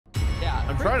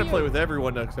I'm trying to play with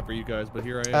everyone except for you guys, but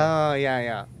here I am. Oh,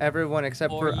 yeah. Everyone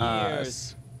except for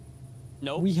us.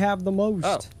 Nope. We have the most.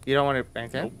 Oh, you don't want to...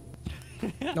 Okay.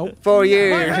 Nope. 4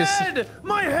 years. My head!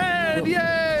 My head!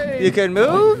 Yay! You can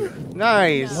move?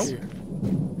 Nice. Nope.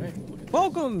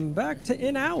 Welcome back to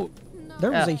Inout.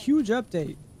 There was a huge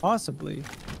update, possibly.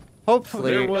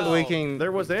 Hopefully, we can...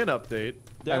 There was an update.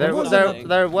 There was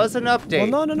an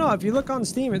update. Well, no. If you look on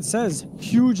Steam, it says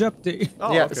huge update.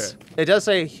 Oh, yes. okay. It does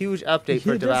say huge update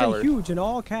for It does say Devour. huge in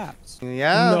all caps.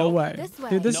 Yeah. No way. This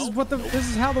way. Dude, this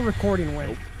is how the recording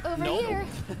went. Over here.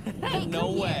 Hey,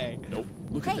 No way. Nope.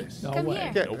 Look Hey, at this. No come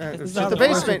way. here. Yeah, This it's is how the the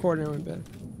first basement. recording went been.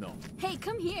 No. Hey,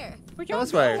 come here. Where'd Go y'all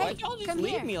this way. go? Why'd y'all just Come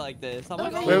leave here. me like this? I'm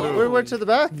like, Over oh, here. We're to the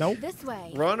back? Nope. This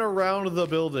way. Run around the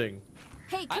building.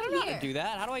 Hey, I come don't know how here. to do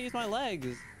that. How do I use my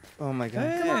legs? Oh my god.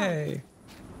 Hey.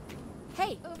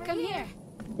 Hey, come here.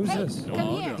 Who's Hey, this? come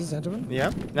here. This is Entoan?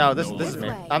 Yeah? No, this is me.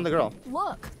 way. I'm the girl.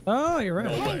 Look. Oh, you're right.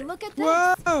 Hey, look at this.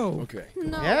 Whoa. Okay.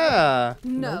 No. Yeah.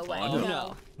 No way. Oh, No.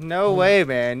 no. No way,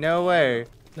 man. No way.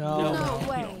 No. No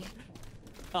way.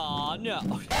 Oh, no.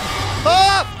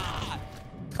 Oh!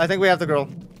 I think we have the girl.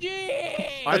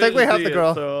 Jeez. I think we didn't have see the it,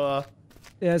 girl. So,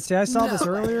 Yeah, see, I saw this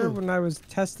No. earlier when I was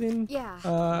testing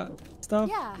Yeah. stuff.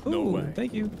 Yeah. Ooh, No way.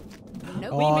 Thank you.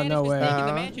 Nope. Oh, We managed no to way. sneak in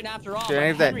the mansion after all. Did but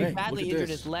anything. Henry Hey, badly look at injured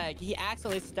this. his leg. He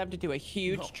accidentally stepped into a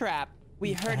huge trap.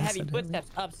 We heard heavy Accidentally? footsteps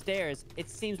upstairs. It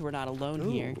seems we're not alone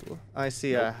here. Ooh, I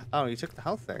see. Oh, you took the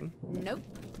health thing. Nope.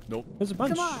 nope. There's a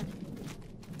bunch. Come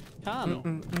on.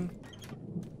 Come.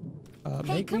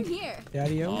 Hey, Make come me. here.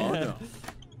 Daddy-o. Oh, no.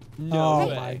 No Oh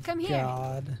Hey, my come here.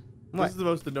 god. What? This is the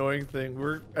most annoying thing.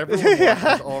 Everyone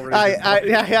watches already.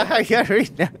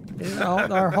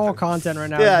 Our whole content right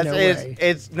now Yeah, is no way.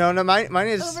 it's no, mine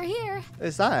is, Over here.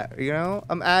 it's that, you know?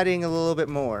 I'm adding a little bit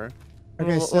more.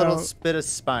 Okay, a little so- bit of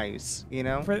spice, you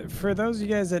know? For those of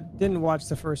you guys that didn't watch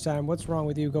the first time, what's wrong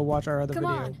with you? Go watch our other Come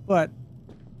video. on. But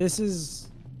this is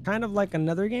kind of like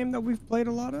another game that we've played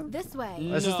a lot of. This way.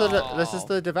 This is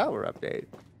the Devour update.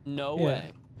 No Yeah. way.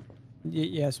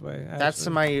 Yes, way. That's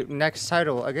actually. my next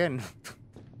title again.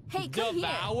 Hey, come here.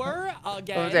 Devour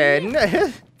again.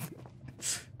 Then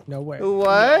No way. No what?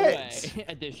 way.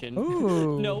 Edition.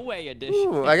 Ooh. No way edition.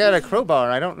 Ooh, I got a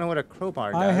crowbar. I don't know what a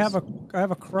crowbar does. I have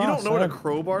a cross. You don't know what I a have-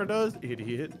 crowbar does,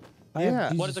 idiot? I have Yeah.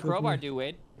 What Jesus does the with crowbar me. do,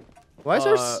 Wade? Why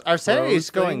is our sanity's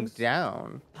throws going things?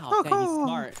 down? Oh, dang, he's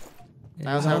smart.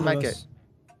 I also have a all of medkit. us.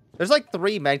 There's like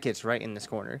 3 medkits right in this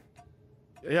corner.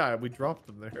 Yeah, we dropped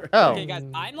them there. Oh, Okay, guys,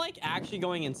 I'm like actually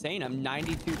going insane. I'm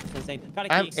 92% insane. Got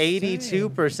a I'm key.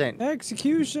 82%.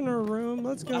 Executioner room.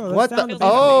 Let's go. That's What down the? to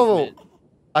Oh, basement.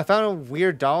 I found a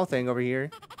weird doll thing over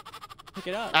here. Pick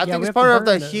it up. I Yeah, think we it's have part to of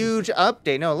the burn it. huge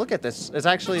update. No, look at this. It's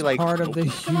actually like, part of the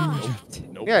huge on.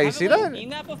 update. Nope. yeah, you Haven't see we that? seen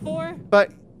that before?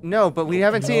 But no, but we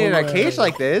haven't seen it in a No cage way.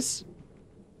 like this.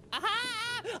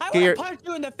 Aha! I Get your- want to punch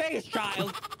you in the face,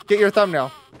 child. Get your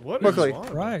thumbnail. What Quickly. is wrong?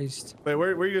 Christ. Wait,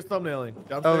 where are you thumbnailing?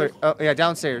 Over. Downstairs? Oh yeah,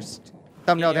 downstairs.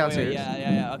 Thumbnail Yeah, wait, downstairs.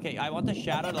 yeah. Okay, I want the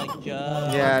shadow to like just.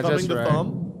 Yeah, Thumbing just the right.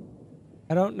 thumb?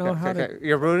 I don't know how to.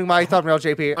 You're ruining my thumbnail,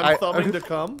 JP. I'm thumbing to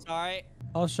come? Sorry.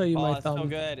 I'll show you Oh, my it's so thumb.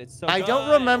 good. It's so I good. don't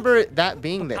remember that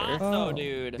being there. Picasso, Oh.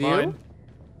 dude. Do you? Mine?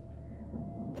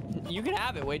 You can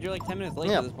have it, Wade. You're like 10 minutes late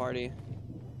Yeah. to this party.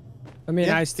 I mean,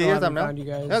 Yeah, I do still your haven't thumbnail. found you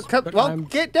guys. No, come, but well, I'm-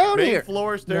 get down Main here.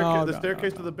 floor staircase, No, the no,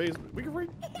 staircase no. to the basement. We can read.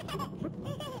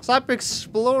 Stop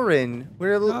exploring.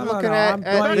 We're No, no, looking no, at, I'm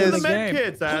at playing Back to the the this. game. med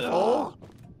kits, asshole.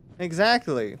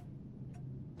 Exactly.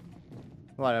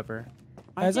 Whatever.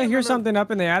 As I can't hear remember- something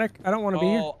up in the attic, I don't want to be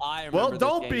here. Oh, I remember Well, this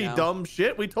don't game be now. dumb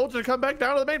shit. We told you to come back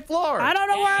down to the main floor. I don't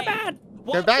know where I'm Hey, at.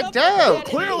 what's back up down. with that?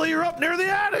 Clearly, you're up near the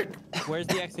attic. Where's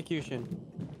the execution?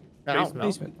 Basement.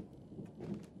 Basement.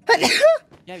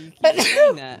 Yeah, you keep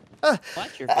saying that.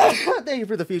 Watch your face. Thank you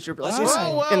for the future Bless blessings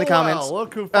you. Well, in the comments. well,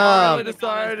 look who finally Um,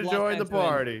 decided to join the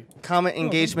party. Comment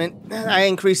engagement. I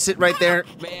increased it right there.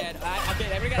 Man, okay,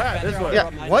 everybody got Pat, a this feather way. on Yeah.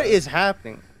 top of my What nose. is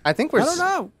happening? I think we're. I don't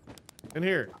know. In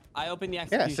here. I opened the Yeah.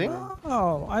 execution See. room.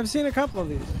 Oh, I've seen a couple of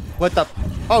these. What the?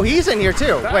 Oh, he's in here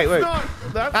too. That's Wait.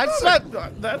 That's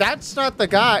That's not the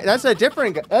guy. That's a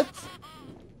different guy. That's.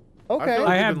 I Okay. feel like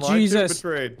I we've have been lied to and Jesus.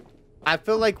 betrayed. I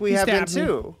feel like we He have been stabbed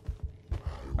me. too.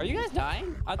 Are you guys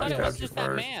dying? I thought I it was stabbed you just that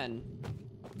first. man.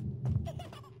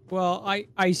 Well, I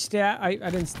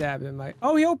didn't stab him.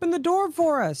 Oh, he opened the door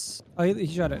for us. Oh, he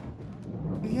shut it.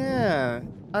 Yeah.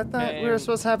 I thought we were Okay,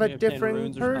 supposed to have a we have 10 different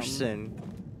runes or person.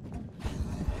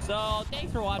 So,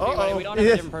 thanks for watching, Uh-oh. everybody. We don't have a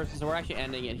Yeah. different person, so we're actually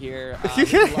ending it here.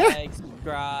 Like,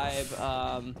 subscribe.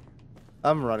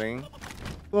 I'm running.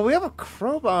 Well, we have a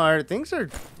crowbar. Things are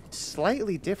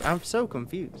slightly different. I'm so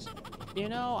confused. You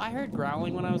know, I heard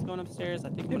growling when I was going upstairs. I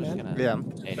think I'm just man. gonna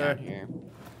Yeah. stay down here.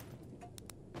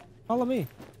 Follow me.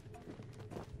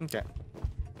 Okay.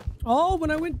 Oh, when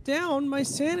I went down, my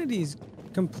sanity's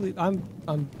complete. I'm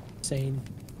sane.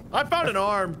 I found an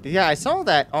arm. Yeah, I saw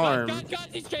that arm. God,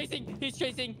 he's chasing. He's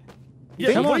chasing.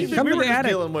 Yeah, Come what on, do you think come we to were the just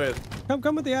attic. dealing with?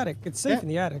 Come with the attic. It's safe Yeah. in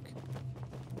the attic.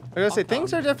 I was gonna say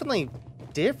things are definitely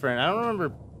different. I don't remember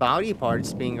body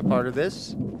parts being a part of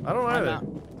this. I don't either.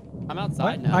 I'm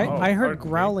outside What? now. I Oh, heard pardon me.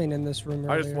 growling in this room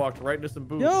I earlier. just walked right into some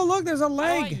boobs. Yo, look, there's a How do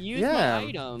I leg. use Yeah. my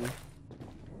item?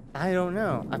 I don't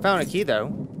know. I found a key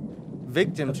though.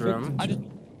 Victim's A room. I just.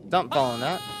 Don't fall in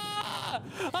that.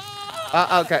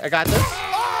 Ah! Okay, I got this.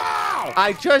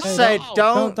 I just Hey, said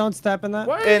Don't step in that.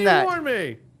 Why in did you that. warn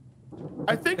me?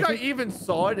 I think I even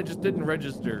saw it. It just didn't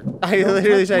register. I Don't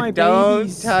literally touch my said don't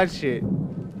babies." touch it.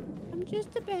 I'm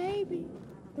just a baby.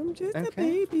 I'm just a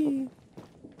Okay. baby.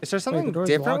 Is there something door's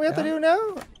different we have locked to do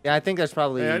now? Yeah, I think there's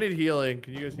probably. Hey, I need healing.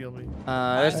 Can you guys heal me?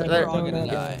 There's, We're there, all gonna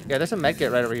yeah. die. yeah, there's a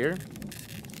medkit right over here.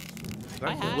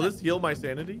 I had Will it. this heal my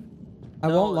sanity? I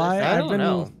No, won't lie. there's- I I've don't been.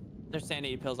 know. There's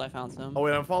sanity pills. I found some. Oh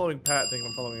wait, I'm following Pat. Thinking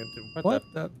I'm following into. What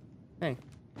the? Hey.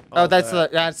 Oh,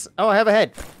 that's. Oh, I have a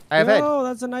head. I have head. Oh,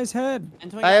 that's a nice head.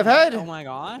 Entoan I have got head. Oh my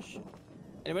gosh.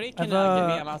 Anybody can I've, get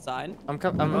me? uh, I'm outside. I'm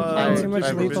I'm playing too much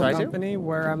I Lethal try to? Company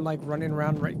where I'm like running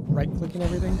around right clicking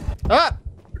everything. Ah!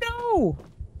 No!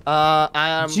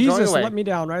 I'm going Jesus, away. let me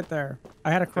down right there.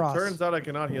 I had a cross. It turns out I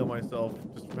cannot heal myself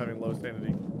just from having low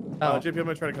sanity. Oh. JP, I'm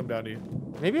gonna try to come down to you.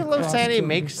 Maybe a low Cross sanity to me.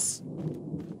 makes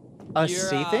us You're,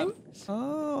 see things?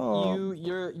 Oh.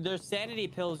 There's sanity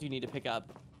pills you need to pick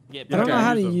up. Get I don't know Okay.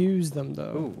 how to Use them. use them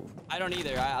though. Ooh. I don't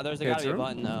either. There's Yeah, gotta be a true.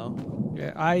 button though.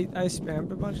 Yeah, I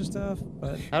spammed a bunch of stuff,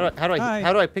 but Hi.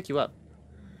 How do I pick you up?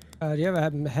 do you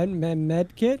have a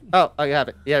med kit? Oh, you have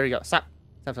it. Yeah, there you go. Stop.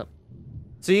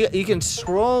 So you can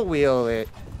scroll wheel it.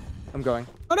 I'm going.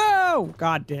 Oh no!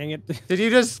 God dang it! Did you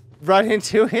just run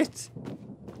into it?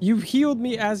 You healed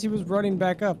me as he was running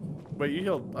back up. Wait, you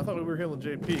healed. I thought we were healing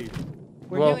JP.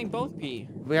 We're Well- healing both P.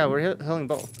 Yeah, we're healing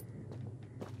both.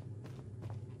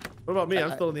 What about me?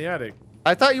 I'm still in the attic.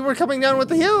 I thought you were coming down with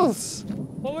the heals.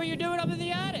 What were you doing up in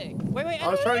the attic? Wait. I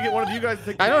was trying to get one of you guys to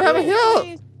take I the don't have a pills.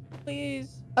 heal. Please.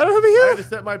 I don't have a I had heal. to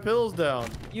set my pills down.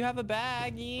 You have a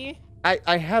baggie.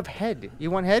 I have head.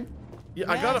 You want head? Yeah,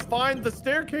 I gotta find the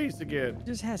staircase again. He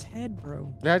just has head,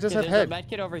 bro. Yeah, I just have There's a head. med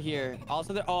kit over here.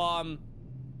 Also, there.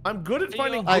 I'm good at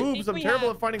finding I boobs. think I'm we terrible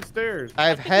have- at finding stairs. I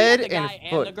have I think we have head the and guy and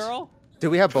foot. the girl. Do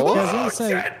we have both? Yeah, I was gonna Oh, say,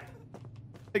 shit!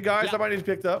 Hey guys, Yeah. I might need to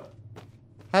be picked up.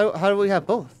 How do we have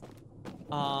both?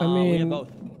 I We have mean,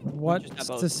 both. what's just have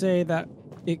to both. say that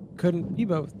it couldn't be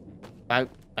both? I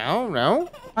don't know.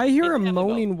 I hear It a can be both.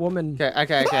 moaning woman.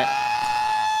 Okay.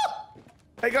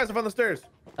 Hey guys, I found the stairs.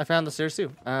 I found the stairs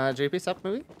too. JP, stop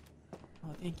moving. Oh,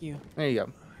 thank you. There you go.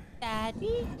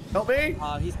 Daddy. Help me!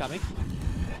 He's coming.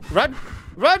 Run!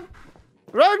 Run!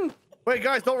 Run! Wait,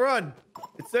 guys, don't run.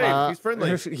 It's safe. He's friendly.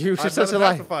 you're I'm such a not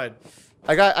lie. pacified.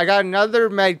 I got another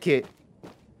med kit.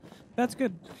 That's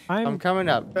good. I'm coming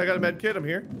up. I got a med kit. I'm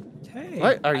here. Hey.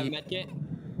 What are I have a you? med kit.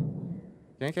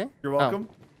 Okay. You're welcome.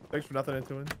 Thanks for nothing,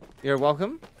 Entoan. You're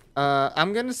welcome.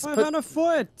 I'm gonna Oh, I put. found a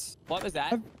foot. What was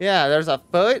that? Yeah, there's a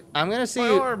foot. I'm gonna see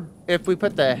My arm. if we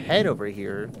put the head over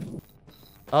here.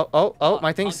 Oh,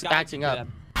 my thing's I'll guide acting you to up.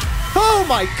 them. Oh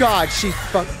my god, she's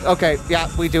fuck. Okay, yeah,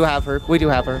 we do have her. We do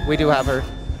have her.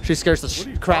 She scares the What are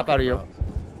you crap out of talking you. about?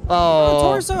 Oh.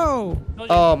 Torso.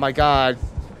 Oh my god.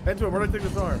 Entoan, where do I take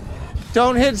this arm?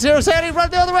 Don't hit zero sanity. Run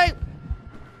the other way.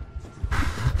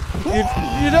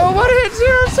 You don't want to hit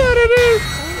zero sanity.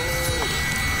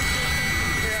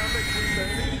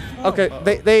 Okay,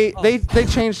 they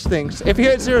changed things. If you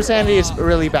hit zero sanity, it's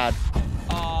really bad.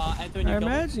 Entoan, you I killed me.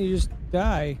 imagine you just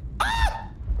die.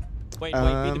 Wait, be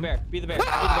the bear. Be the bear. Be the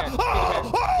bear. Be the bear.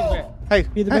 Be the bear. Hey,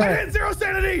 Be the hey. I bear. hit zero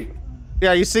sanity!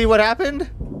 Yeah, you see what happened?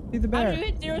 Be the How bear. did you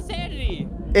hit zero sanity?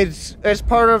 It's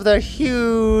part of the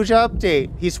huge update.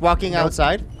 He's walking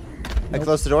outside. I Nope.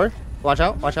 close the door. Watch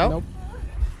out, watch out. Nope.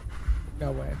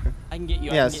 No way. I can get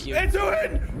you. Yes. I can get you.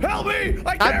 Entoan, help me!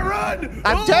 I can't run!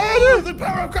 I'm Oh, dead! The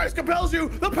power of Christ compels you!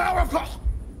 The power of Christ!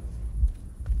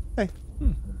 Hey,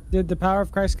 Did the power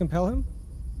of Christ compel him?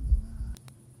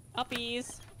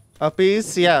 Uppies.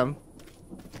 uppies, yeah.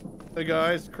 Hey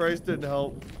guys, Christ didn't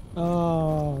help.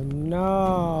 Oh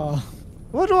no.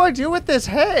 What do I do with this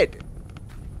head?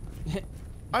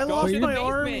 I Go lost to the my basement.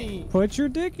 army. Put your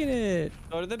dick in it.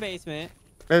 Go to the basement.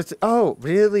 Oh, Put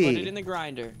it really? in the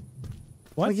grinder.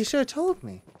 Well, What? you should have told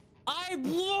me.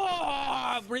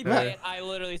 Replay it. I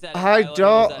literally said it. I literally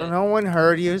don't. said it. No one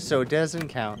heard you, so it doesn't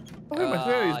count. Oh, hey, my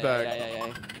sanity's back.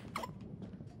 Yeah.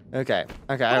 Okay.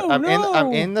 Okay. Oh, I'm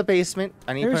no. in the basement.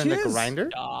 I need to There put in she the is. grinder.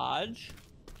 Dodge.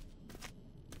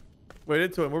 Wait,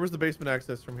 into it. Where was the basement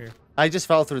access from here? I just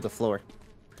fell through the floor.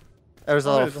 There was a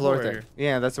Oh, little there's a floor hole right thing. here.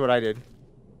 Yeah, that's what I did.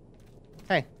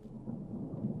 Hey.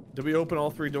 Did we open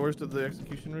all 3 doors to the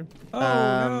execution room? Oh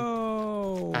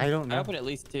no. I don't I know. opened at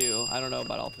least 2. I don't know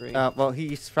about all 3. Well,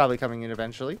 he's probably coming in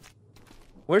eventually.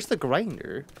 Where's the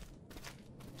grinder?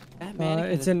 That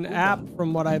mannequin It's is an cool, app though.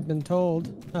 from what I've been told.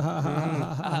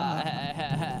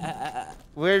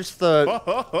 Where's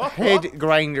the head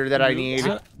grinder that I need?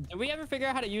 Did we ever figure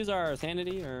out how to use our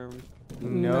sanity or?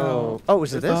 No. Oh,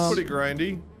 is it This is this? pretty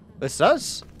grindy. This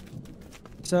does?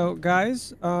 So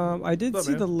guys, I did What's up,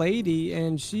 see man? the lady,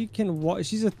 and she can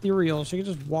she's ethereal. She can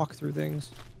just walk through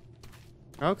things.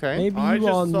 Okay. Maybe I you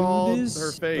all just saw knew this.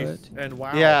 her face, and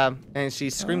wow. Yeah, and she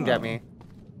screamed at me.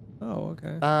 Oh,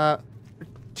 okay.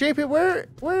 JP,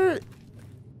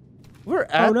 we're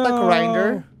at no. the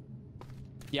grinder.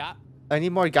 Yeah. I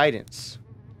need more guidance.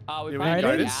 We Yeah, we probably need need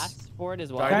guidance. gas for it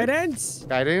as well. Guidance?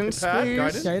 Guidance. Guidance, Pat, please.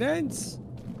 guidance? Guidance.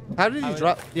 How did you would-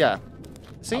 drop? Yeah.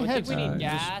 I Same would heads. think we need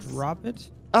Just gas. drop it.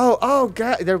 Oh,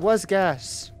 there was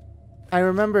gas. I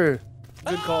remember.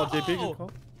 Good call, JP. Oh! Good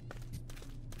call.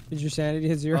 Did your sanity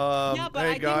hit 0? Yeah, but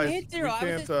hey I guys, didn't hit 0. we I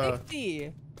was can't, at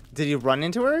 60. Did you run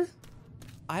into her?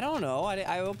 I don't know.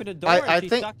 I opened a door I and she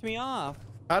think- sucked me off.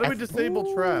 how do we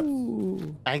disable traps?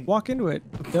 Ooh. I Walk into it.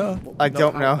 Duh. I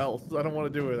don't how know. else? I don't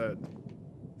want to do with that.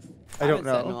 I don't I've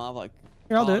been setting them know. off like,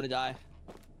 Here, I'll oh, do I'm it. gonna die.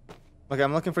 Okay,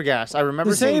 I'm looking for gas. I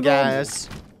remember seeing Disabled. gas.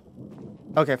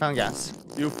 Okay, found gas.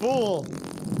 You fool!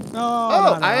 Oh,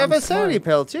 no, I have I'm a sanity smart.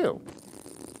 pill too.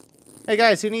 Hey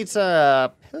guys, who needs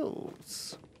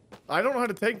pills? I don't know how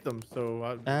to take them, so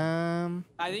I think you Yeah,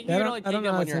 I can don't- only I take don't know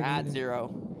them how when to you're take at anything.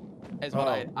 0. Is what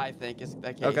Oh. I think is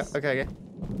the case. Okay.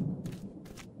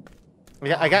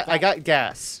 I got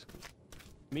gas.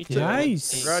 Me too.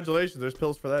 Nice. congratulations. There's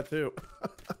pills for that too.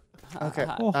 Okay.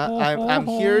 Oh, I'm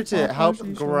here to oh, help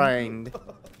she's grind.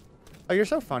 Oh, you're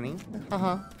so funny.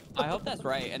 Uh-huh. I hope that's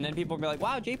right. And then people will be like,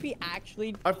 wow, JP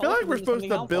actually. I feel like we're supposed to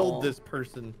something build helpful. this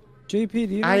person. JP, do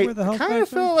you know I where the health kind packs of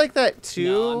feel are? like that No,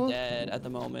 too. I'm dead at the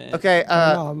moment. Okay,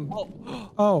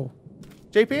 Oh, Oh.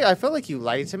 JP, I feel like you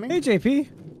lied to me. Hey, JP.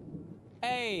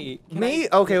 hey.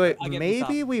 Okay, wait. I'll get this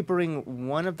Maybe up. we bring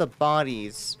one of the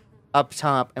bodies up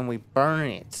top and we burn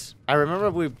it. I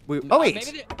remember we oh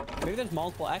wait. Maybe there's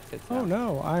multiple exits. Oh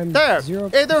now. no, I'm There.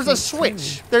 0%. There was a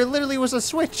switch. There literally was a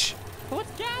switch. So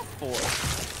what's gas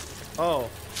for? Oh,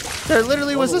 There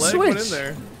literally well, was the a leg switch. went in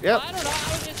there. Yep. I don't know. I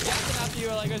was just guessing after you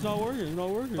were like, it's not working. It's not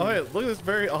working. Oh, hey, look at this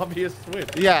very obvious switch.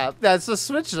 Yeah, that's the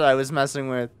switch that I was messing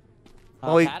with.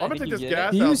 Well, we- Pat, I I'm gonna think take you this get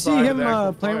gas it. Do you see outside him the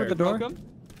actual playing with the fire. door? Broke 'em?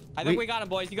 I think We- we got him,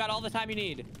 boys. You got all the time you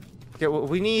need. Okay, well,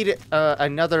 we need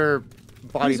another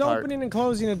body He's part. opening and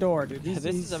closing a door, dude. This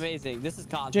He's- is amazing. This is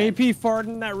content. JP farted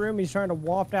in that room. He's trying to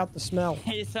waft out the smell.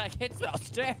 He's like, it smells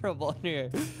terrible in here.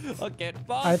 Okay,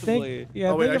 possibly. I think, yeah,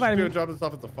 Oh I wait, think if I should I, go drop this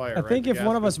off at the fire. I right? think The if gas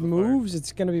one of goes us to the fire. moves,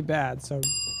 it's gonna be bad. So,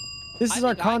 this I is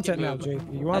our think I can content now, move.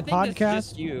 JP. You want a I think this is podcast?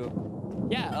 just you.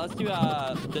 Yeah, let's do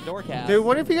the door cast. Dude,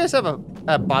 what if you guys have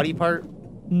a body part?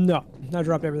 No, I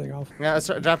dropped everything off. Yeah, let's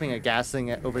start dropping a gas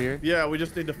thing over here. Yeah, we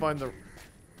just need to find the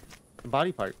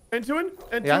Body part. Entoan.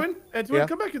 Yeah? Yeah.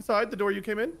 Come back inside the door you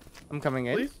came in, I'm coming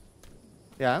in. please.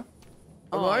 Yeah. Am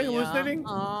Oh, I yeah. hallucinating?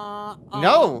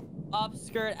 No.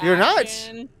 Upskirt You're not.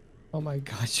 action. Oh my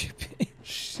god, JP.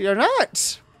 You're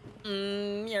not.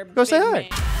 You're Go say hi.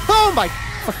 big man. Oh my.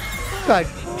 God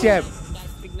damn.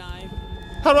 That's big knife.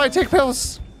 How do I take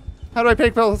pills? How do I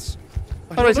take pills?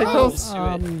 How do I take know. pills?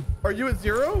 Are you at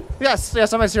 0? Yes,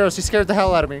 I'm at 0. She scared the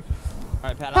hell out of me. All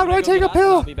right, Pat. How I'm do gonna I go take get a us and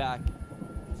pill? I'll be back.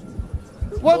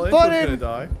 What Well, Entoan's gonna button?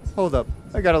 die. Hold up.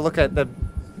 I gotta look at the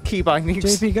key bindings.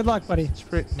 JP, good luck, buddy.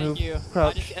 Sprint, move, Thank you.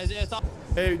 crouch. It's all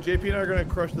Hey, JP and I are gonna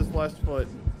crush this last foot.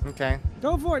 Okay.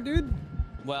 Go for it, dude.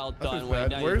 well That's done, as Wade.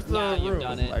 bad. Now Where's the now room? you've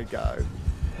done Oh my it. god.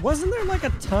 Wasn't there like a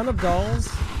ton of dolls?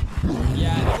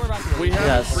 Yeah, I think we're about to We release haven't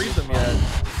Yes. freed them yet.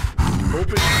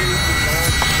 Open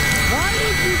case Why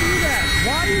did you do that?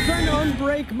 Why are you trying to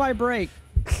unbreak my brake?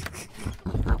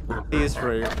 He's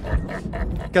free.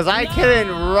 Because I couldn't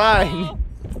run.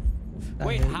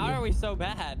 Wait, hate how you. are we so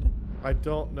bad? I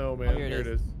don't know, man. here it Here it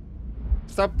is. is.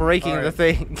 Stop breaking All the right.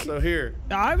 thing. So here.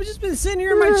 I've just been sitting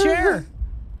here in my chair.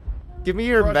 Give me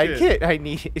your Crush med it. kit. I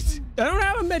need it. I don't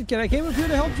have a med kit. I came up here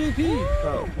to help JP.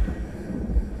 Oh.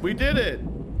 We did it.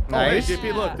 Nice. Oh, hey,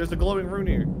 JP, look. There's a glowing rune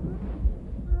here.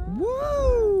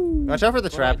 Woo! Watch out for the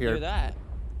Where trap did I do here. that?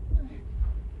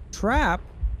 Trap?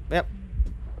 Yep.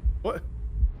 What?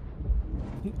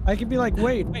 I could be like,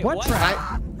 wait, Wait, what what?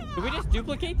 trap? Did we just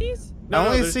duplicate these? I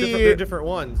only there's see different, they're different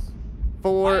ones. I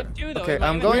For have two, though. okay, It might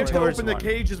I'm have going We been have to towards open the one.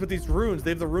 cages with these runes.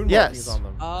 They have the rune Yes. markings on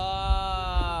them.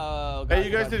 Oh, Hey, you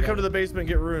guys need to come to the basement and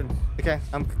get runes. Okay,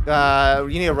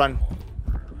 you need to run.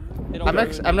 I'm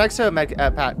next to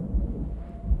Pat.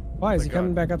 Why is he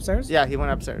coming back upstairs? Yeah, he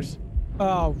went upstairs.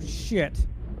 Oh shit.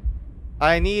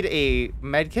 I need a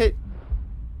med kit.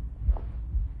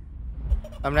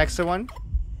 I'm next to one.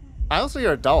 I also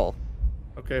hear a doll.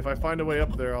 Okay, if I find a way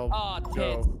up there, I'll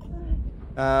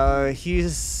go.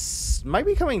 He's might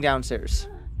be coming downstairs.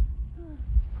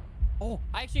 Oh,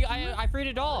 actually, I freed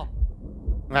a doll.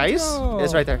 Nice. Yo.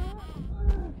 It's right there.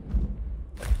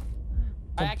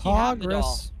 I actually have the doll.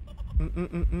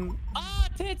 Progress. Ah,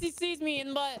 Tits, he sees me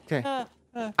in butt. Okay.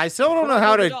 I still don't know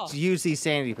how the to doll? use these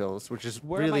sanity pills, which is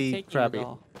Where am I really taking the crappy.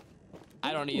 doll?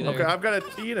 I don't either. Okay, I've got a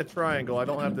T and a triangle. I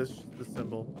don't have this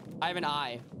symbol. I have an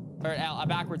I. Or L, a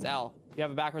backwards L. You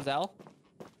have a backwards L?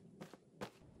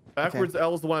 Backwards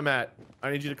L is the one I'm at.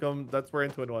 I need you to come. That's where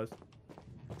Entoan was.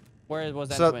 Where was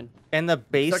that So twin? in the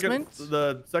basement.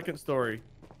 The second story.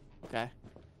 Okay.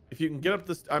 If you can get up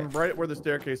this, I'm right where the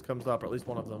staircase comes up, or at least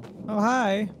one of them. Oh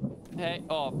hi. Hey,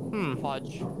 oh,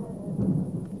 fudge.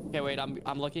 Okay, wait,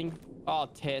 I'm looking. Oh,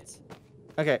 tits.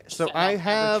 Okay, so Set I up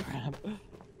have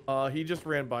trap. He just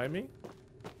ran by me.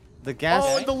 the gas.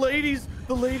 Oh, and the lady.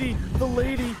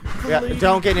 Yeah,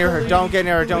 don't get near her. Don't get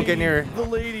near her. Don't get near her. The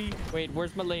lady. Wait,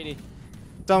 where's my lady?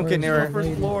 Don't get near her.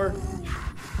 First floor.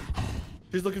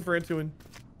 She's looking for Entoan.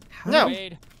 No.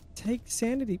 Wait, Take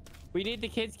sanity. we need the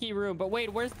kids' key room. But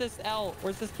wait, where's this L?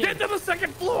 Where's this kid? Get to the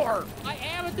second floor. I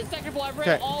am at the second floor. I ran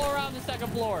Okay. all around the second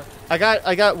floor. I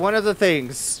got one of the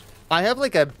things. I have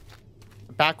like a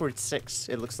backwards 6.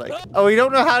 It looks like. Oh, you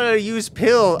don't know how to use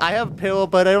pill. I have pill,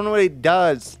 but I don't know what it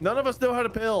does. None of us know how to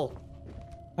pill.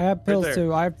 I have pills there.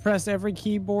 too. I've pressed every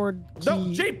keyboard key. No,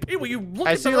 JP, will you look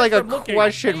I at see the like a rest I'm looking?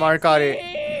 question mark on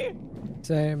it.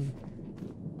 Same.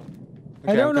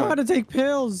 Okay, I don't I'm know coming. how to take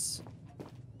pills.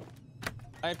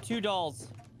 I have 2 dolls.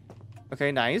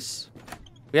 Okay, nice.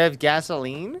 We have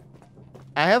gasoline.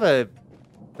 I have a,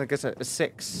 like I said, a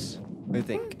 6. I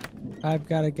think. I've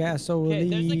got a Okay, gasoline.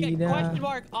 there's like a question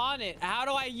mark on it. How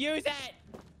do I use it?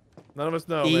 None of us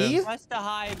know, E? man. Press the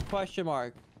hide question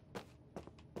mark.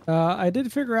 I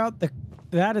did figure out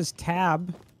that is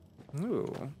tab.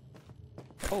 Ooh.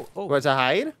 Oh, oh. What's a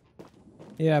hide?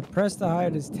 Yeah, press the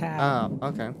hide is tab. Oh,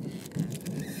 okay.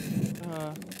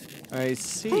 I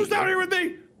see. Who's down here with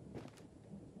me?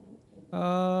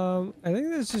 I think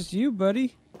that's just you,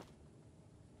 buddy.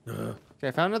 Okay,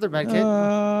 I found another med kit.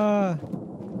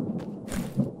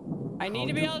 I need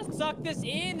to be able to suck this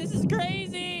in. This is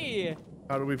crazy.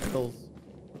 How do we pills?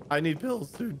 I need pills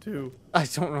soon too. I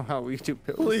don't know how we do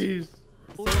pills. Please.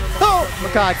 Oh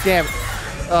my god damn it.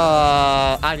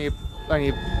 I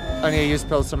need to use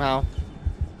pills somehow.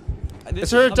 Is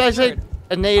there a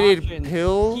designated Options.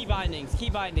 pill? Key bindings. Key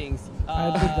bindings.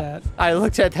 I did that. I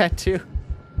looked at that too.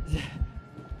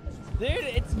 Dude,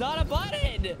 it's not a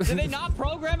button. Did they not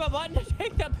program a button to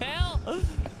take the pill?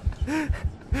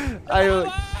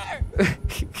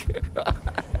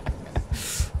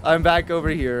 I'm back over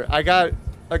here. I got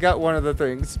one of the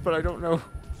things, but I don't know.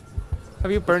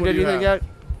 Have you burned What do you anything have?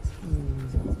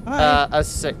 yet? A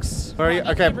 6. Where are you?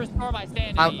 Okay. Restore my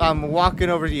sanity. I'm walking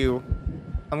over to you.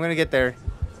 I'm gonna get there.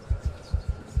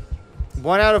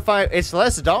 1 out of 5. It's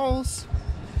less dolls.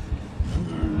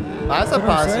 That's a What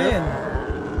I'm saying.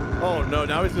 positive. Oh no,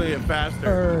 now he's gonna get faster.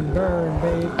 Burn, burn,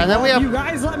 babe. And then we have. You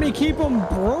guys let me keep them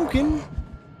broken.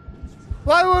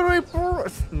 Why would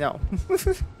we? No.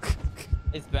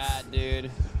 It's bad, dude.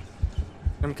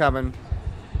 I'm coming.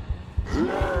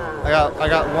 I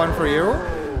got one for you.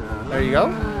 There you go.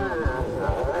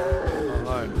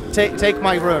 Alright. Take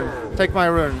my rune. Take my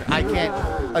rune. I can't.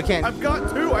 I've got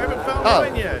 2. I haven't found Oh.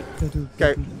 mine yet.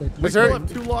 Okay. We Is still there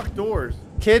have 2 locked doors.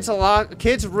 kids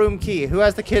room key? Who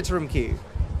has the kids room key?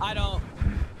 I don't.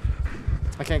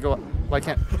 I can't go up. Well, I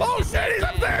can't. Oh shit, he's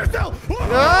up there still!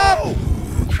 Ah!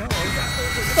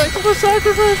 Thank you for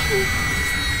sacrificing.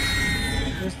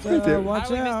 Just watch How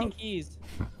are we missing out. keys?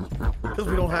 Because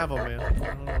we don't have them, man. I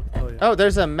don't know what to tell you. Oh,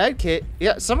 there's a med kit.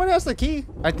 Yeah, someone has the key.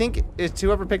 I think it's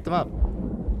whoever picked them up.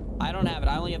 I don't have it.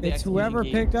 I only have the It's execution whoever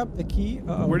key. picked up the key.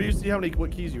 Uh-oh. Where do you see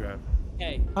what keys you have?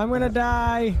 Okay. I'm gonna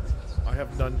die. I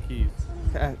have none keys.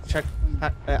 Check.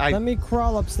 Let me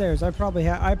crawl upstairs. I probably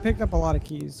have. I picked up a lot of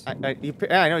keys. I know you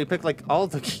picked like all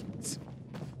the keys.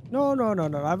 No.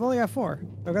 I've only got 4.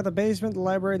 I've got the basement, the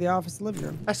library, the office, the living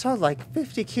room. I saw like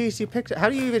 50 keys you picked. How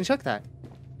do you even check that?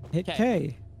 Hit Okay.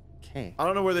 K. Okay. I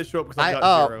don't know where they show up because I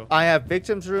got 0. I have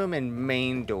victim's room and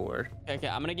main door. Okay,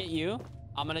 I'm gonna get you.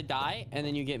 I'm gonna die, and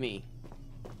then you get me.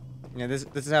 Yeah, this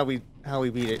is how we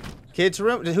beat it. Kids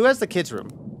room. Who has the kids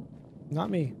room? Not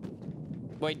me.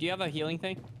 Wait, do you have a healing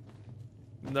thing?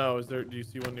 No, is there? Do you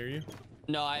see one near you?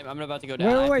 No, I'm about to go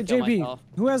down. Wait, I have to kill JP. myself.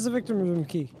 Who has the victim room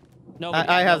key? No,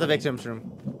 I have the victim's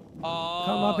room. Oh,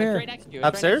 Come up it's here. right next to you. It's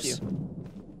Upstairs? Right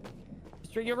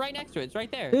next to you. You're right next to it. It's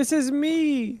right there. This is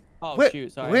me. Oh, Where,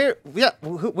 shoot. Sorry. Where? Yeah,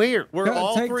 where? We're Go,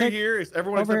 all take- three take- here.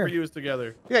 Everyone over except here. for you is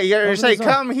together. Yeah, you're Open saying this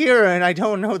door. come here, and I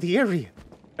don't know the area.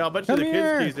 Yeah, I'll bet you Come the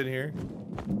here. kids' keys in here.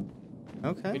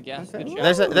 Okay. Good guess, okay. good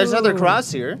shot. There's another Ooh.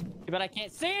 cross here. But I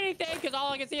can't see anything because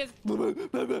all I can see is.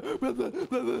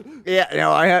 Yeah,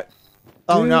 no, I have.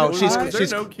 Oh Dude, no, I- Is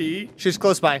there no key? she's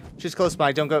close by. She's close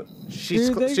by. Don't go. She's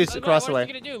Dude, they- she's across the What are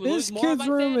way. you gonna do? This Lose more of kid's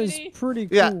my room is sanity? pretty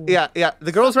cool. Yeah.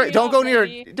 The girl's right. me Don't up, go near.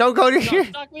 lady. Don't go near.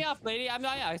 No, suck me off, lady.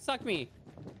 Yeah, suck me.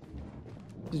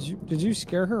 Did you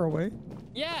scare her away?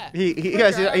 Yeah.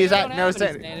 He's at no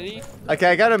sanity. sanity. Okay,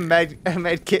 I got a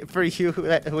med kit for you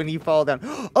when you fall down.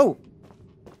 Oh.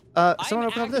 Someone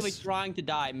I'm open up actively this. trying to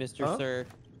die, Mr. Huh? Sir.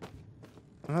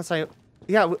 Unless I.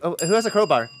 Yeah. Who has a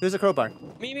crowbar? Who's a crowbar?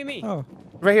 Me. Oh,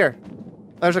 Right here.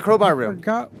 There's a crowbar room.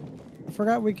 I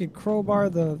forgot we could crowbar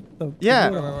the Yeah.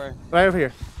 door. Where? Right over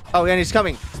here. Oh, and he's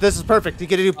coming. So this is perfect. You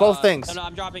get to do both things. No,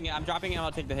 I'm dropping it. And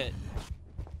I'll take the hit.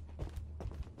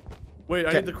 Wait, I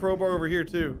Okay. need the crowbar over here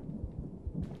too.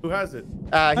 Who has it?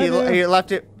 He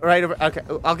left it right over. Okay,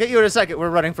 I'll get you in a second. We're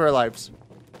running for our lives.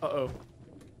 Uh-oh.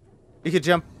 You could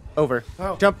jump over.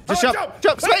 How? Jump. Just How? jump.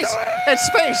 Jump. Space. It's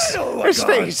space. Oh my There's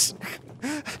God. space.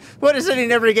 What is it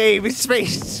in every game? It's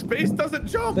space. Space doesn't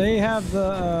jump. They have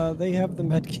the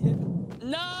med kit.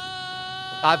 No!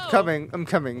 I'm coming. I'm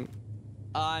coming.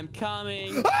 I'm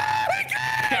coming. Ah, he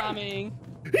came! Coming.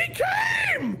 He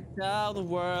came! Tell the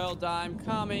world I'm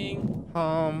coming.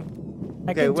 I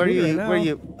Okay, can where are tweet you? right Where are now.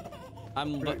 you?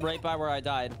 I'm right by where I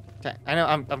died. Okay, I know.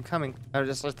 I'm coming. I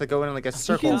just have to go in like a You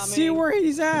circle. can see where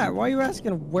he's at. Why are you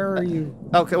asking where are you?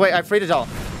 Okay, wait. I freed a doll.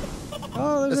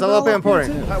 Oh, there's It's a a little doll bit up here,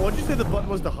 important. too. What'd you say the button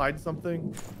was to hide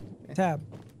something? Tab.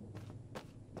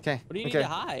 Okay. What do you need okay. to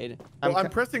hide? Well, I'm co-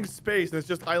 pressing space and it's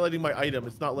just highlighting my item.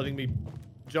 It's not letting me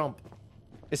jump.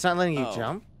 It's not letting you Oh.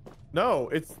 jump. No,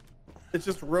 it's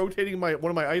just rotating one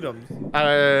of my items.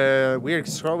 Weird.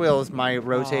 Scroll wheel is my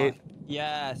rotate. Oh,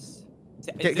 yes.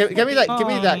 Give me that. Give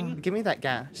me Oh. that. Give me that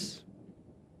gas.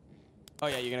 Oh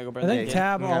yeah, you're gonna go I burn think that.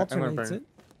 tab I'm gonna alternates burn. it.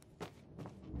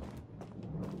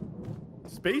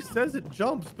 Space says it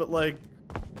jumps, but like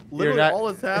literally not- all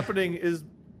that's happening is.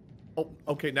 Oh,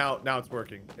 okay. Now it's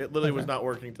working. It literally was not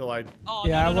working till I. Oh,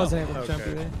 Yeah, no, I wasn't able to jump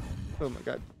Okay. either. Oh my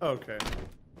god. Okay.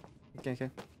 Okay.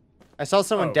 I saw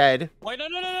someone Oh. dead. Wait, no.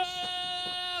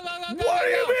 What do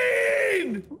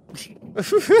you mean?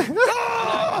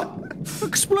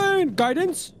 Explain.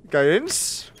 Guidance.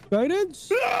 Guidance. Guidance.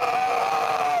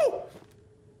 No!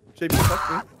 JP,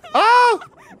 fuck me. Oh!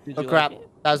 Did Oh you crap. Like it?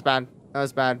 That was bad. That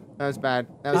was bad. That was bad.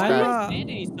 That was I'm, bad.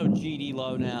 Sanity's so GD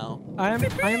low now. I'm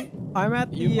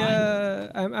at You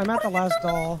the I'm at the last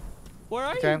doll. Where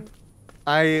are Okay.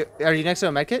 you? Are you next to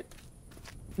a medkit?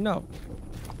 No.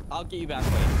 I'll get you back.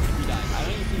 Wait, you died. I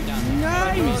don't even see you down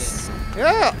there. Nice.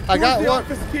 Yeah, I Who got has the one.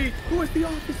 office key? Who has the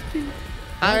office key?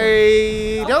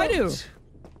 I Oh, don't. I do.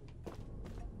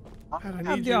 God, I I have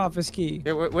need the you. office key.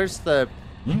 Yeah, where's the?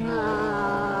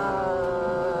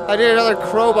 I need another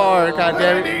crowbar. God I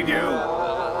damn it. need you.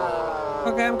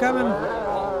 Okay, I'm coming.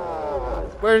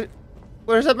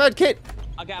 Where's the medkit?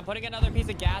 Okay, I'm putting another piece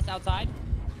of gas outside.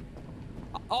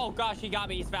 Oh gosh, he got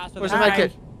me. He's faster Where's than the us.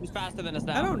 medkit? He's faster than us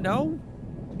now. I don't know.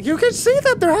 You can see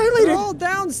them. They're They're highlighted. all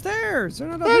downstairs. They're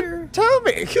not up here. Tell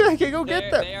me. I can go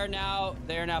get them. They are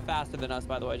now faster than us,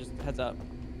 by the way. Just heads up.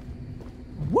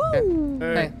 Woo!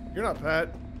 Hey, Hey. you're not Pat.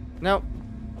 No.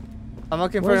 I'm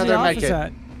looking for Where's the another office medkit.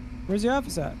 at? Where's the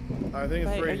office at? I think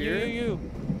it's Hey, right here. you.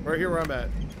 Right here where I'm at.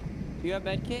 You have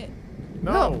med kit?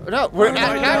 No. No. We're Oh,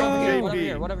 at, no. guide, What over JP.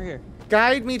 here? What over here?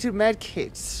 guide me to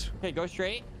medkits. Okay, go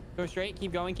straight. Go straight.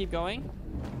 Keep going. Keep going.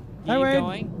 Keep Hi, Wade.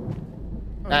 going.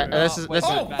 This is. wait,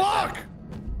 Oh, Bad, fuck!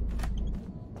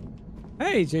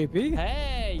 Hey, JP.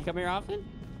 Hey, you come here often?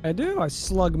 I do. I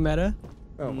slug meta.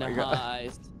 Oh my god.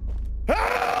 Nice.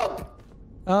 Help!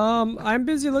 I'm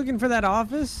busy looking for that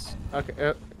office.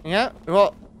 Okay. Yeah.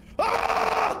 Well,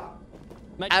 Ah!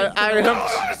 Med I kit's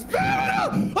I still-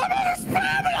 I'm out of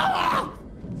stamina!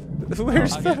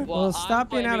 Where's Okay, the Well, I'm stop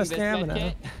being out of flaming this stamina.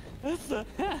 med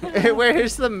kit.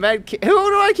 Where's the medkit? Who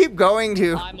do I keep going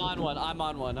to? I'm on one. I'm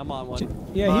on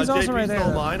one. Yeah, he's also JP's right there.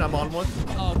 still though. mine. I'm on one.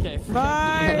 Okay.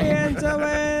 Bye,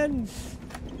 Entoan.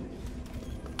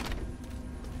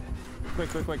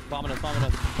 Quick. Bomb us.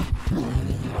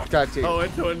 Got to. Oh,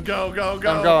 Entoan, go. I'm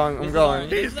going. I'm going. He's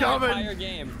This is our coming. entire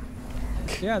game.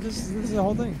 Yeah, this is the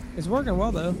whole thing. It's working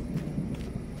well though.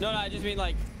 No, I just mean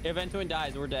like, if Entoan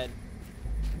dies, we're dead.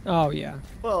 Oh yeah.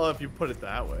 Well, if you put it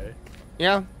that way.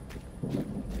 Yeah.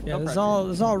 Yeah, No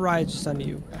this is all rides just on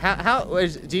you.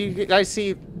 Do you guys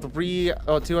see 3?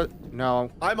 Oh, 2.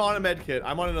 No. I'm on a med kit.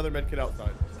 I'm on another med kit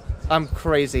outside. I'm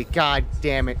crazy. God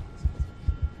damn it.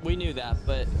 We knew that,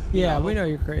 but Yeah, we know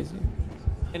you're crazy.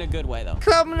 in a good way though.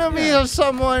 Come to me, or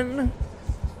someone.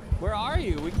 Where are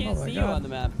you? We can't Oh my see you God. on the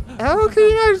map. How can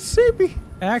you not see me?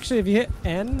 Actually, if you hit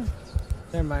N,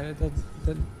 never mind. It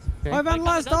doesn't. Okay. Oh, I found the Like,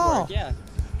 last that does doll. work, yeah.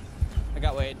 I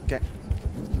got Wade. Okay.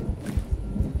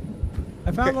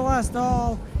 I found the last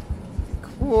doll.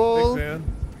 Cool. Big fan.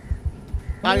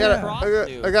 I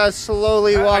Yeah. gotta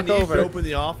slowly I walk need over. to open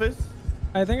the office.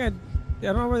 I think I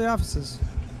don't know where the office is.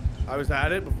 I was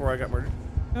at it before I got murdered.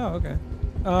 Oh, okay.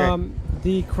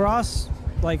 The cross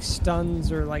like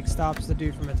stuns or like stops the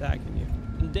dude from attacking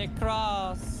you. Dick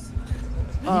cross.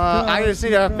 I just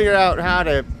need to figure out how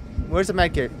to. Where's the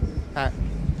med kit? I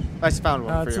just found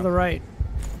one for To you. the right.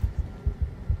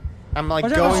 I'm like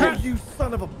Watch out, going. watch Oh, out. you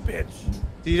son of a bitch!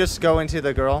 Do you just go into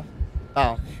the girl?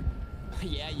 Oh.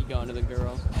 Yeah, you go into the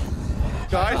girl.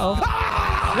 Guys,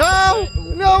 No!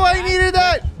 No, I needed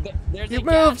that! There's You a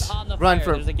gas moved! on the Run fire.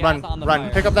 for There's a gas run, on the run.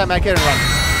 fire. Pick up that med kit and run.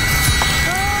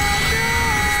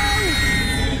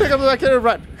 Pick up the med kit and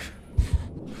run.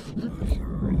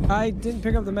 I didn't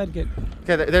pick up the med kit.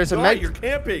 Okay, there's a God, med. you're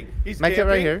camping. He's Med kit camping.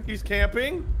 right here. He's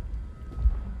camping.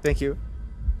 Thank you.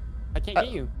 I can't get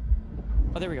you.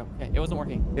 Oh, there we go. Okay, it wasn't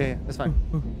working. Yeah, that's fine.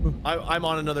 I'm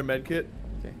on another med kit,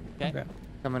 Okay. Okay.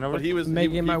 Coming over. but he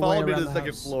Making my way followed me to around the the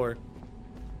second house. floor.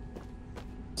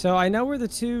 So I know where the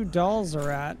 2 dolls are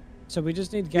at. So we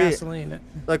just need gasoline.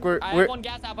 Like I have one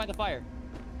gas out by the fire.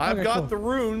 I've Okay, got cool. the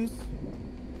runes.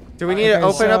 Do we need to Okay,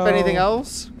 open up so- anything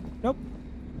else? Nope.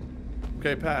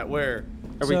 Okay, Pat, where?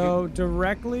 Are we So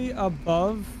directly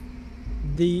above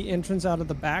the entrance out of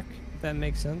the back, if that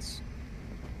makes sense.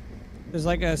 There's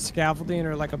like a scaffolding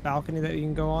or like a balcony that you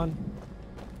can go on.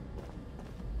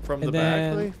 From And the back. then-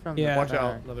 Actually, from the yeah. Watch back.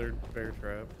 out, another bear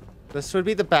trap. This would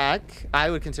be the back. I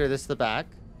would consider this the back.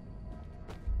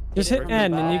 Just it hit from the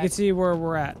N and you back. can see where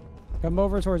we're at. Come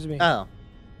over towards me. Oh.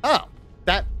 Oh.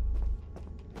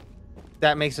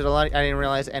 That makes it a lot. I didn't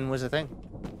realize N was a thing.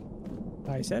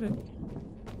 I said it.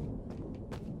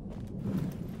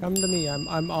 Come to me.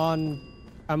 I'm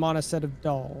on a set of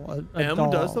doll. A M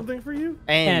doll. does something for you?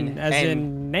 N as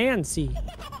in Nancy.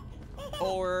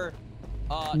 Or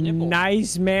nipple.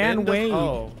 Nice man. N does- Wade.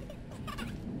 Oh.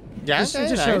 Yeah. It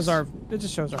just shows our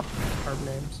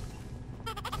names.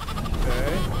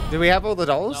 Okay. Do we have all the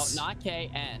No, dolls? not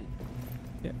K, N.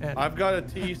 Yeah, N. I've got a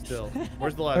T still.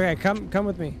 Where's the last? Okay, come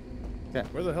with me.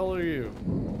 Where the hell are you?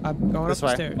 I'm going This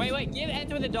up the way. stairs. Wait, give N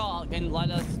to the dog and let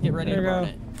us get ready There to you burn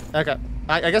go. it. Okay.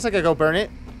 I guess I could go burn it.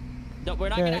 No, we're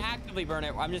not Okay. gonna actively burn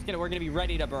it. We're gonna be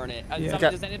ready to burn it. Yeah. Okay.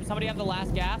 Does somebody have the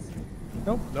last gas?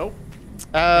 Nope.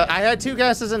 I had 2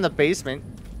 gases in the basement.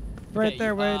 Right Okay,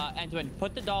 there, Wade. Entoan,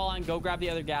 put the doll on. Go grab the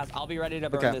other gas. I'll be ready to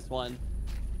burn Okay. this one.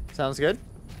 Sounds good.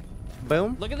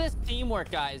 Boom. Look at this teamwork,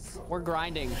 guys. We're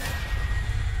grinding.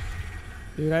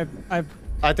 Dude, I've.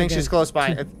 I think she's Again. close by.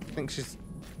 I think she's.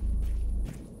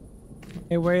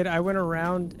 Hey, Wade, I went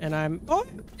around and I'm. Oh,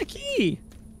 the key.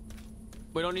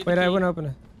 We don't need Wait, the key. I went open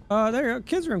it. Oh, there you go.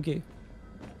 Kids' room key.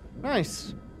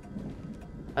 Nice.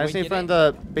 I just we need to get find it?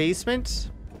 the basement.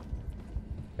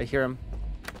 I hear him.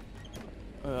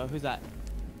 Who's that?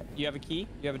 You have a key?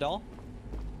 You have a doll?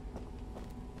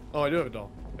 Oh, I do have a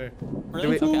doll. Hey. Really?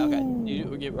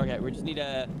 we- Okay. We just need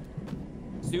a.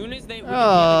 Soon as they. We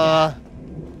Uh.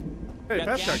 Hey, Got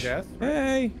Pat's got gas? gas.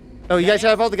 Hey, Oh, you Yeah, guys yeah.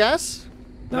 have all the gas?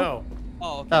 No.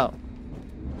 Oh, okay. Oh.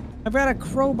 I've got a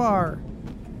crowbar.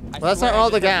 I Well, that's swear not I all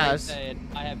the just heard Ray gas. say it.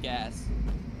 I have gas.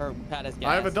 Or Pat has gas.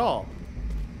 I have a doll.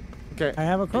 Okay. I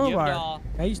have a you have crowbar. doll.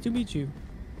 Nice to meet you.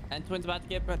 Entoan's about to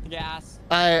get the gas.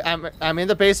 I'm in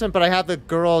the basement, but I have the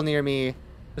girl near me.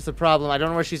 That's the problem. I don't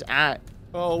know where she's at.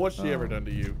 Oh, what's she ever done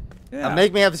to you? Yeah.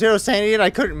 Make me have 0 sanity and I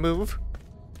couldn't move.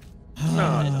 It's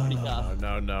pretty tough.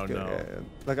 No.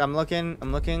 Look, I'm looking.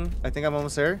 I think I'm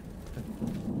almost there.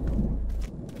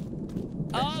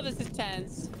 Oh, this is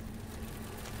tense.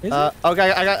 Is it?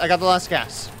 Okay, I got the last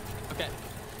gas. Okay.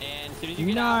 And as soon as you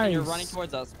get out and you're Nice. running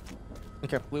towards us,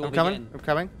 Okay, We will I'm coming. begin. I'm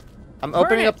coming. I'm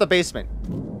opening it. up the basement.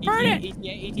 Burn ETA,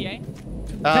 it! ETA.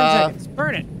 10 Uh, seconds.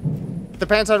 Burn it.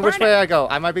 depends on which Burn way it. I go.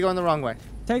 I might be going the wrong way.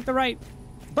 Take the right.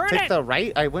 Burn Take it. the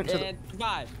right. I went to the. And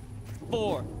 5,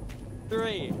 4,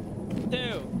 3, 2,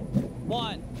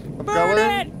 1. I'm Burn going.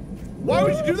 it. Why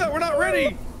would you do that? We're not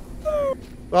ready.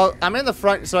 Well, I'm in the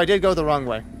front, so I did go the wrong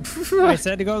way. I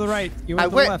said to go to the right. You went I to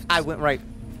the went. left. I went right.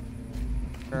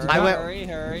 Hurry, I went-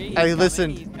 hurry. He's I coming,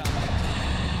 listened. he's coming.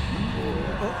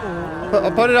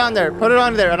 Put it on there. Put it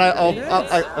on there, and I. Oh, It's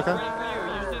okay. ready for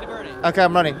you. You just need to burn it. Okay,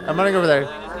 I'm running. I'm running over there.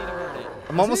 Really just need to word it.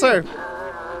 I'm almost there.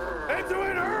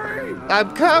 Entoan, hurry!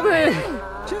 I'm coming.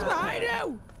 She's behind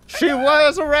you. She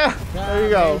was around. There you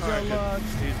go. Alright, good.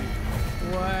 Easy.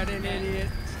 What an idiot.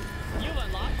 You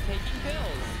unlocked taking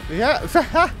pills.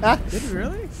 Yeah. Did you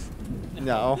really?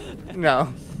 No.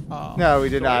 No. Oh. No, we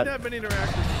did So I not. didn't have many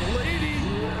interactions with the lady.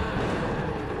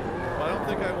 Well, I don't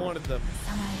think I wanted them.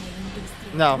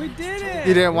 No. We did it.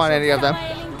 You didn't want any of them.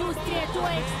 I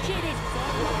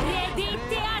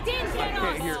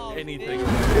can't hear anything.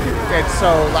 It's so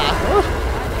loud.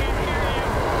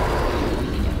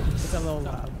 It's a little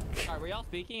loud. Are we all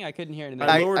speaking? I couldn't hear anything.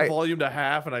 I I- lowered I- volume to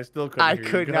half and I still couldn't I hear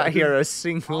could you not guys. hear a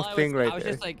single All I was, thing right I was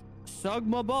there. just like, sug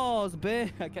my balls,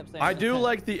 bitch. I kept saying I that. do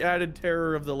like the added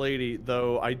terror of the lady,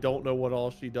 though I don't know what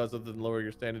all she does other than lower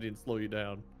your sanity and slow you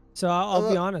down. So I'll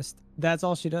be honest. That's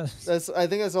all she does. I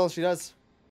think that's all she does.